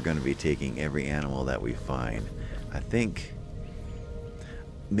if we're going to be taking every animal that we find. I think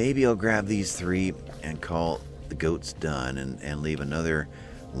maybe I'll grab these 3 and call the goats done and leave another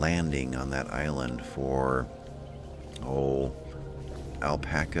landing on that island for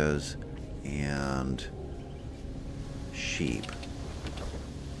alpacas and sheep.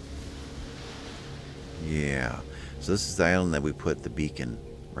 Yeah, so this is the island that we put the beacon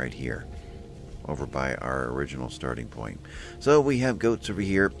right here over by our original starting point. So we have goats over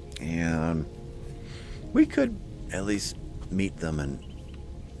here and we could at least meet them and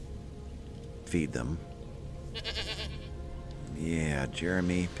feed them. Yeah,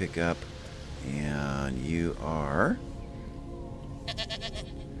 Jeremy, pick up. And you are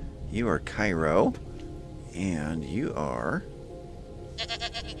Cairo. And you are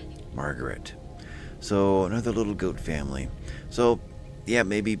Margaret. So another little goat family. So yeah,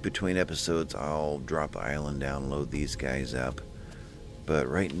 maybe between episodes I'll drop the island down, load these guys up. But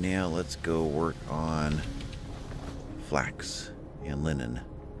right now let's go work on flax and linen.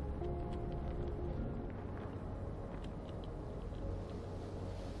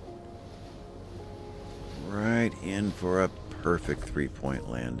 Right in for a perfect 3-point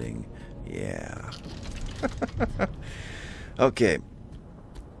landing. Yeah. Okay.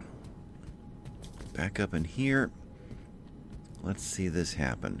 Back up in here. Let's see this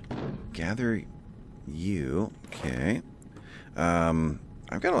happen. Gather you. Okay. I've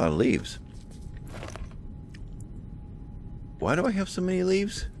got a lot of leaves. Why do I have so many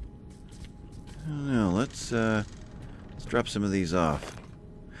leaves? I don't know. Let's drop some of these off.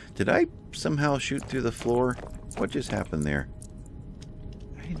 Did I somehow shoot through the floor? What just happened there?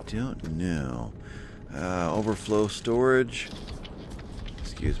 I don't know. Overflow storage.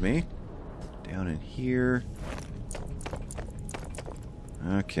 Excuse me. Down in here.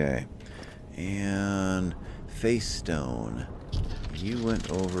 Okay. And face stone. You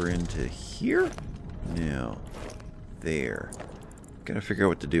went over into here? No. There. Gotta figure out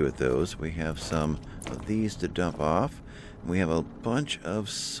what to do with those. We have some of these to dump off. We have a bunch of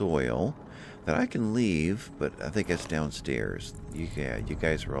soil that I can leave, but I think that's downstairs. You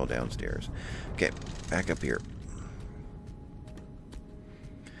guys are all downstairs. Okay, back up here.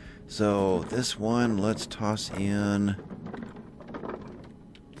 So this one, let's toss in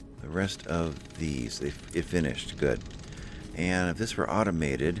rest of these. It finished. Good. And if this were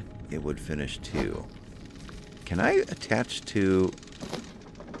automated, it would finish too. Can I attach to...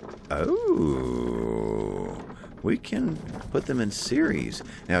 Oh, we can put them in series.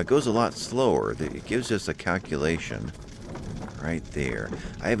 Now, it goes a lot slower. It gives us a calculation right there.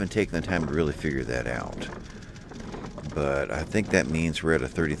 I haven't taken the time to really figure that out. But I think that means we're at a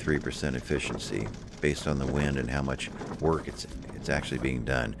 33% efficiency based on the wind and how much work it's actually being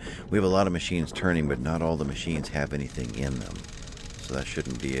done. We have a lot of machines turning, but not all the machines have anything in them. So that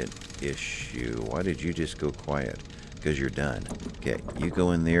shouldn't be an issue. Why did you just go quiet? Because you're done. Okay, you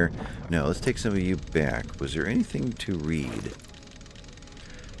go in there. No, let's take some of you back. Was there anything to read?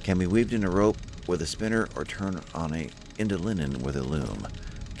 Can be weaved in a rope with a spinner or turn into linen with a loom.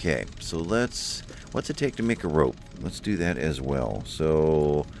 Okay, so what's it take to make a rope? Let's do that as well.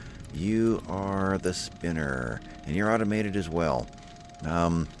 So you are the spinner, and you're automated as well.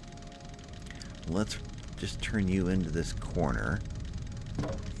 Let's just turn you into this corner,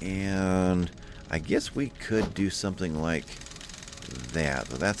 and I guess we could do something like that,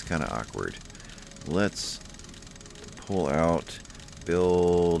 but that's kind of awkward. Let's pull out,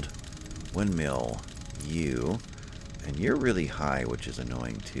 build windmill, you, and you're really high, which is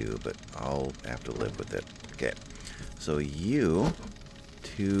annoying too, but I'll have to live with it. Okay, so you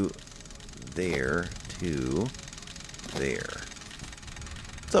to there, to there.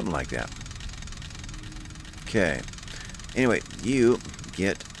 Something like that. Okay. Anyway, you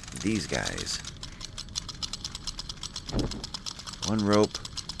get these guys. One rope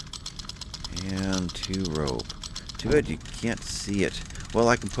and 2 rope. Too bad you can't see it. Well,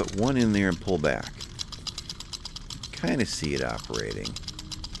 I can put one in there and pull back. Kind of see it operating.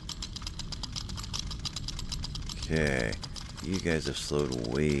 Okay. You guys have slowed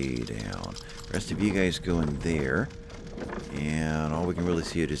way down. The rest of you guys go in there. And all we can really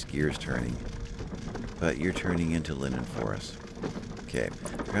see is gears turning. But you're turning into linen for us. Okay.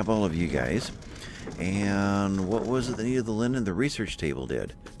 Grab all of you guys. And what was it that needed the linen? The research table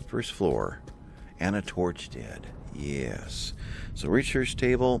did. First floor. And a torch did. Yes. So research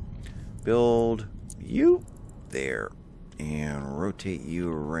table. Build you there. And rotate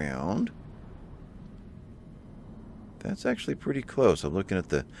you around. That's actually pretty close. I'm looking at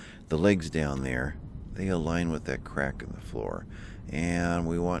the legs down there. They align with that crack in the floor. And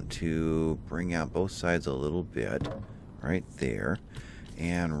we want to bring out both sides a little bit. Right there.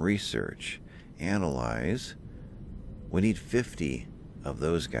 And research. Analyze. We need 50 of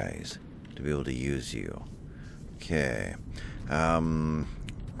those guys to be able to use you. Okay.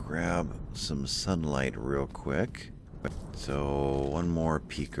 Grab some sunlight real quick. So one more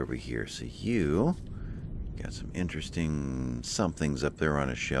peek over here. So you got some interesting somethings up there on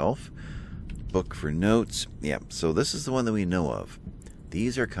a shelf. Book for notes. Yeah, so this is the one that we know of.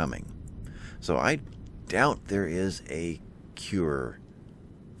 These are coming. So I doubt there is a cure,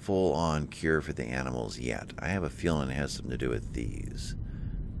 full-on cure for the animals yet. I have a feeling it has something to do with these.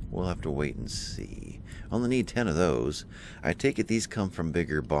 We'll have to wait and see. Only need 10 of those. I take it these come from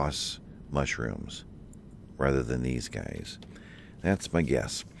bigger boss mushrooms rather than these guys. That's my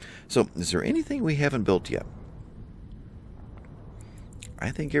guess. So, is there anything we haven't built yet? I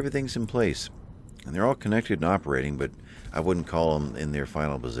think everything's in place. And they're all connected and operating, but I wouldn't call them in their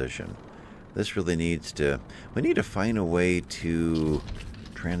final position. This really needs to... We need to find a way to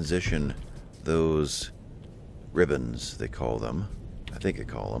transition those ribbons, they call them. I think I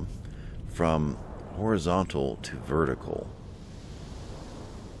call them. From horizontal to vertical.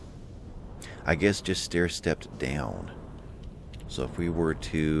 I guess just stair-stepped down. So if we were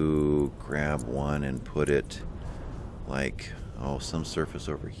to grab one and put it like, some surface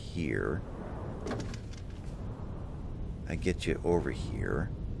over here. I get you over here.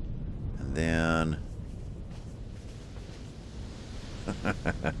 And then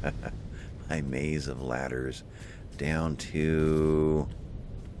my maze of ladders down to...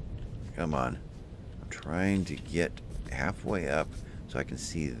 Come on. I'm trying to get halfway up so I can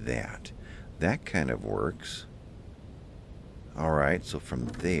see that. That kind of works. Alright, so from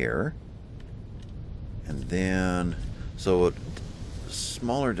there, and then, so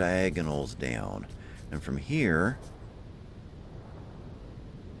smaller diagonals down, and from here,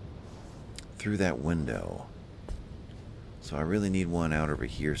 through that window. So I really need one out over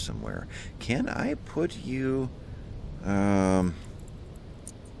here somewhere. Can I put you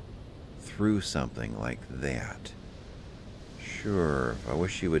through something like that? Sure. I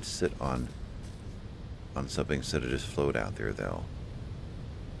wish you would sit on something instead of just float out there, though.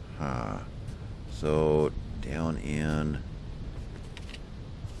 So down in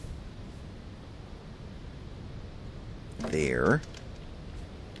there.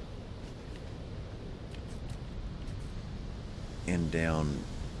 and down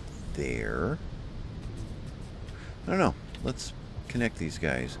there. I don't know. Let's connect these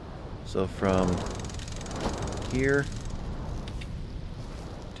guys. So from here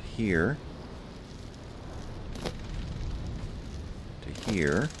to here to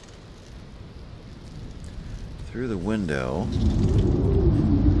here, through the window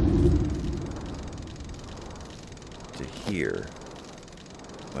to here.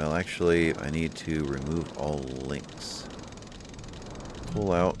 Well, actually, I need to remove all links.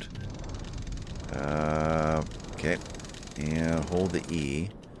 Pull out. Okay. And hold the E.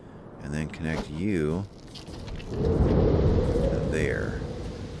 And then connect you to there.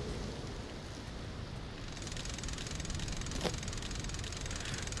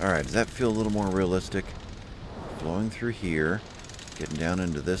 Alright, does that feel a little more realistic? Flowing through here, getting down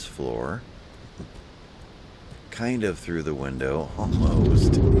into this floor. Kind of through the window,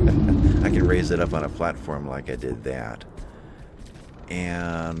 almost. I can raise it up on a platform like I did that.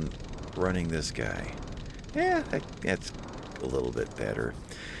 And running this guy. Yeah, that's a little bit better.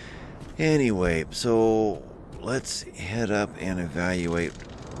 Anyway, so let's head up and evaluate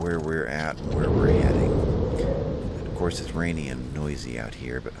where we're at and where we're heading. And of course, it's rainy and noisy out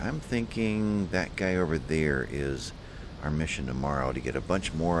here, but I'm thinking that guy over there is our mission tomorrow, to get a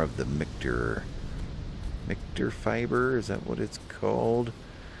bunch more of the Mictor fiber, is that what it's called?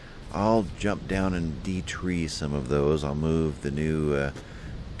 I'll jump down and detree some of those. I'll move the new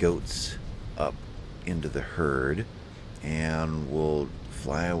goats up into the herd, and we'll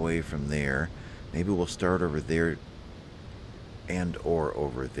fly away from there. Maybe we'll start over there and or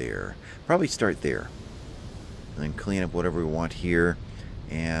over there. Probably start there. And then clean up whatever we want here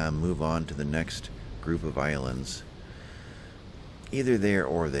and move on to the next group of islands. Either there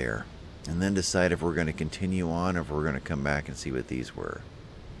or there. And then decide if we're going to continue on or if we're going to come back and see what these were.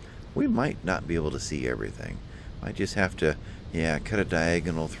 We might not be able to see everything. Might just have to, cut a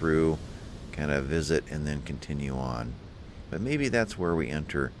diagonal through, kind of visit, and then continue on. But maybe that's where we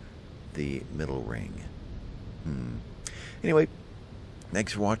enter the middle ring. Anyway,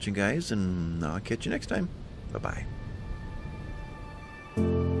 thanks for watching, guys, and I'll catch you next time. Bye-bye.